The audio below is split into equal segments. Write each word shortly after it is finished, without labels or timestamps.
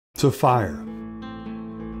So fire.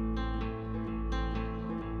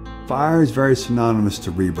 Fire is very synonymous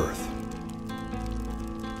to rebirth.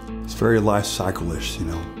 It's very life cycle-ish, you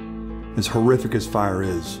know. As horrific as fire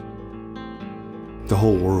is, the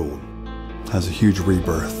whole world has a huge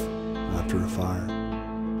rebirth after a fire.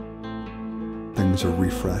 Things are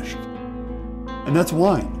refreshed. And that's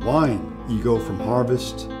wine. Wine, you go from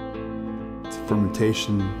harvest to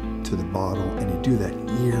fermentation to the bottle, and you do that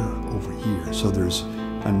year over year. So there's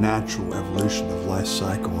a natural evolution of life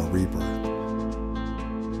cycle and rebirth,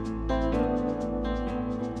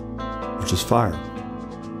 which is fire.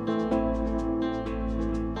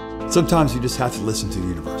 Sometimes you just have to listen to the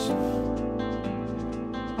universe.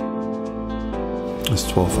 It's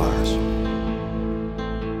 12 fires.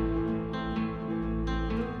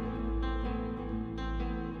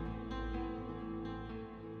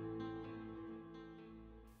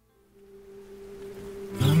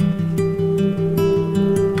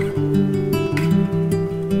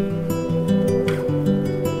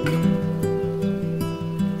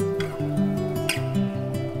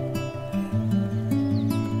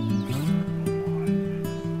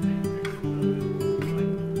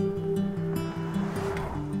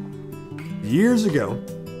 Years ago,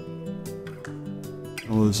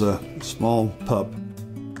 I was a small pup.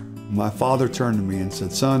 My father turned to me and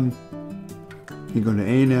said, "Son, you go to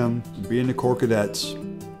A&M, be in the Corps Cadets,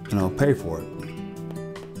 and I'll pay for it.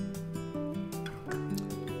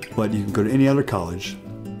 But you can go to any other college,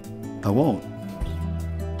 I won't."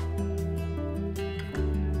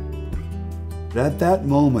 At that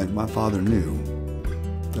moment, my father knew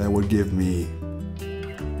that would give me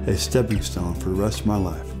a stepping stone for the rest of my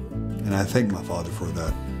life. And I thank my father for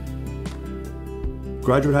that.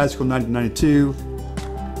 Graduated high school in 1992,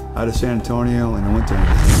 out of San Antonio, and I went to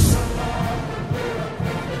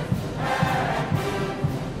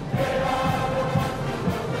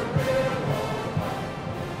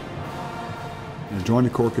and I joined the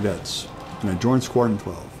Corps Cadets, and I joined Squadron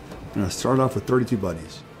 12, and I started off with 32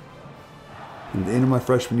 buddies. And at the end of my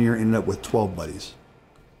freshman year, I ended up with 12 buddies.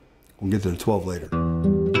 We'll get to the 12 later.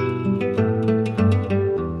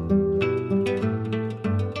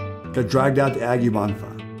 Got dragged out to Aggie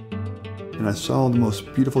Bonfire, and I saw the most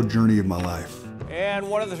beautiful journey of my life. And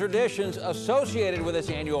one of the traditions associated with this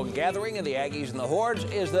annual gathering of the Aggies and the Hordes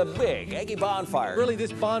is the big Aggie Bonfire. Really,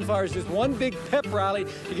 this bonfire is just one big pep rally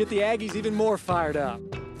to get the Aggies even more fired up.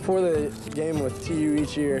 For the game with TU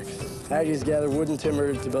each year, Aggies gather wood and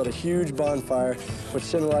timber to build a huge bonfire, which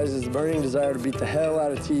symbolizes the burning desire to beat the hell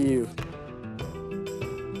out of TU.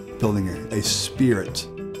 Building a spirit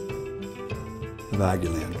of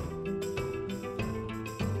Aggieland.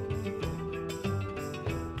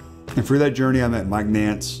 And through that journey, I met Mike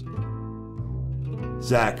Nance.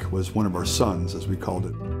 Zach was one of our sons, as we called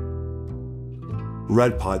it.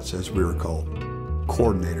 Red Pots, as we were called,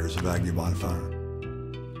 coordinators of Aggie Bonfire.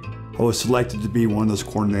 I was selected to be one of those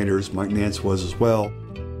coordinators. Mike Nance was as well.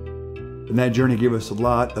 And that journey gave us a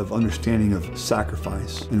lot of understanding of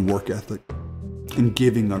sacrifice and work ethic and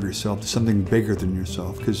giving of yourself to something bigger than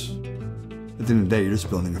yourself, because at the end of the day, you're just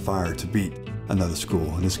building a fire to beat another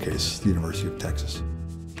school, in this case, the University of Texas.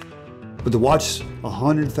 But to watch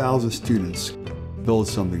 100,000 students build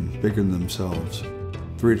something bigger than themselves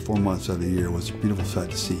 3 to 4 months out of the year was a beautiful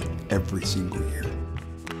sight to see every single year.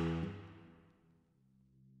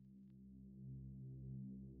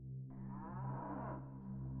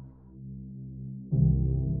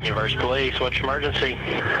 Universe Police, what's your emergency?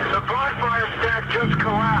 The bonfire stack just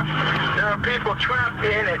collapsed. There are people trapped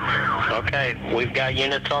in it. Okay, we've got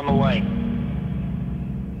units on the way.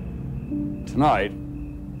 Tonight,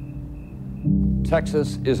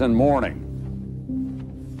 Texas is in mourning.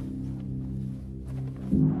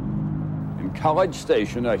 In College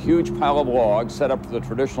Station, a huge pile of logs set up for the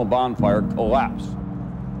traditional bonfire collapsed.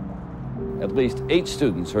 At least 8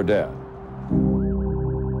 students are dead.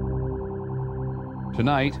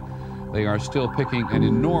 Tonight, they are still picking an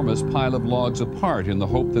enormous pile of logs apart in the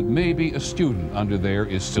hope that maybe a student under there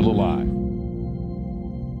is still alive.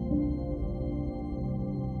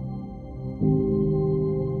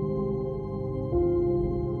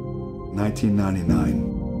 In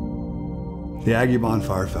 1999, the Aggie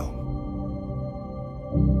Bonfire fell,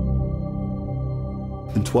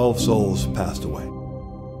 and 12 souls passed away.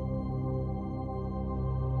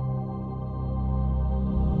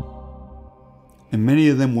 And many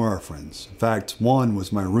of them were our friends. In fact, one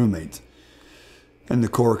was my roommate in the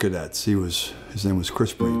Corps Cadets. His name was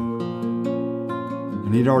Chris Breen.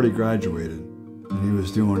 And he'd already graduated, and he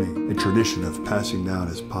was doing a tradition of passing down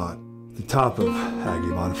his pot, the top of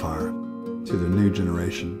Aggie Bonfire, to the new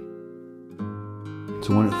generation.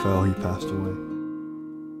 So when it fell, he passed away.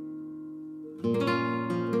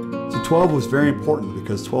 So 12 was very important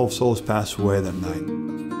because 12 souls passed away that night.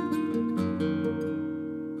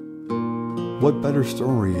 What better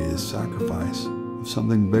story is sacrifice of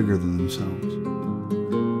something bigger than themselves?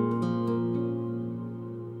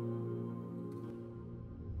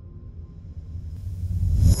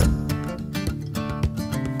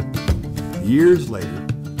 Years later,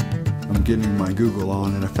 I'm getting my Google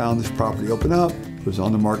on and I found this property open up. It was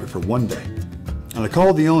on the market for one day. And I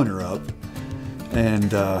called the owner up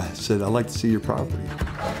and said, I'd like to see your property.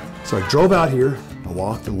 So I drove out here, I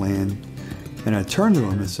walked the land, and I turned to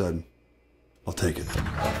him and said, I'll take it.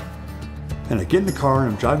 And I get in the car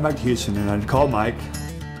and I'm driving back to Houston and I called Mike.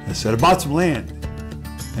 I said, I bought some land.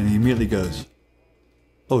 And he immediately goes,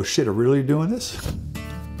 oh shit, are we really doing this?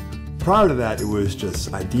 Prior to that, it was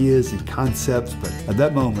just ideas and concepts, but at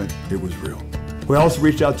that moment, it was real. We also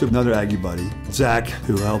reached out to another Aggie buddy, Zach,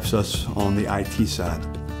 who helps us on the IT side.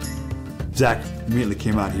 Zach immediately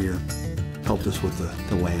came out here, helped us with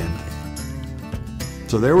the land.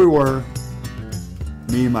 So there we were,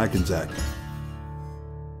 me, Mike, and Zach.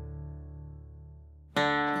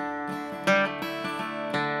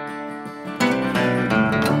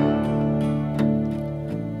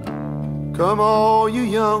 Come all you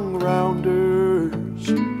young rounders,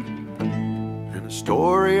 and a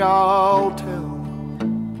story I'll tell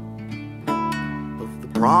of the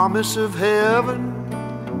promise of heaven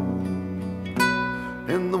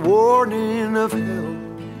and the warning of hell.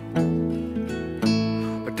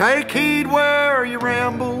 But take heed where you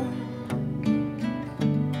ramble,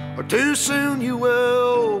 or too soon you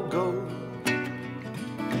will go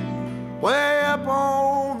way up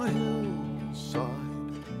on the hillside.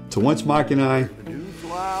 So once Mike and I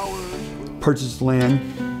purchased land,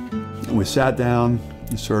 and we sat down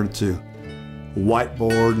and started to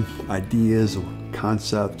whiteboard ideas or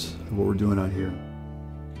concepts of what we're doing out here,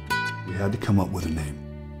 we had to come up with a name.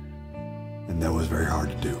 And that was very hard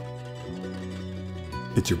to do.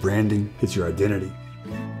 It's your branding, it's your identity,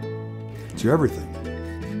 it's your everything,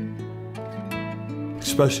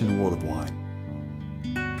 especially in the world of wine.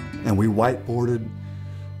 And we whiteboarded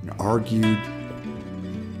and argued,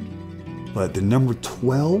 but the number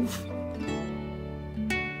 12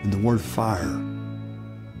 and the word fire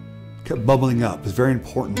kept bubbling up as very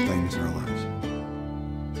important things in our lives.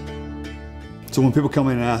 So when people come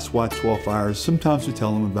in and ask why 12 fires, sometimes we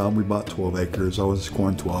tell them about we bought 12 acres, I was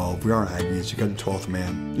scoring 12, we are Aggies, you got the 12th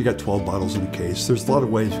man, you got 12 bottles in a case. There's a lot of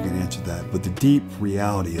ways we can answer that, but the deep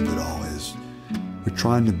reality of it all is we're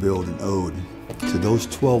trying to build an ode to those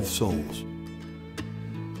 12 souls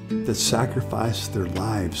that sacrificed their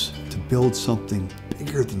lives to build something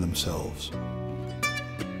bigger than themselves.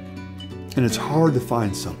 And it's hard to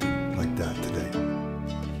find something like that today.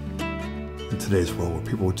 In today's world where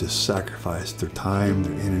people would just sacrifice their time,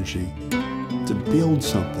 their energy to build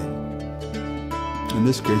something. In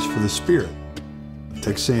this case, for the spirit of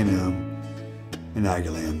Texas A&M and Aggie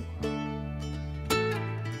land.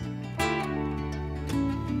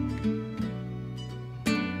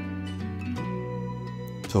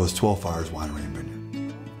 So it's 12 Fires Winery and Vineyard.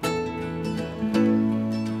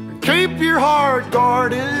 Keep your heart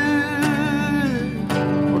guarded,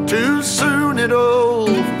 or too soon it'll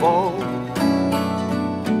fall.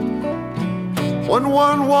 When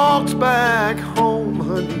one walks back home,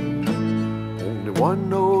 honey, only one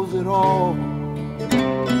knows it all.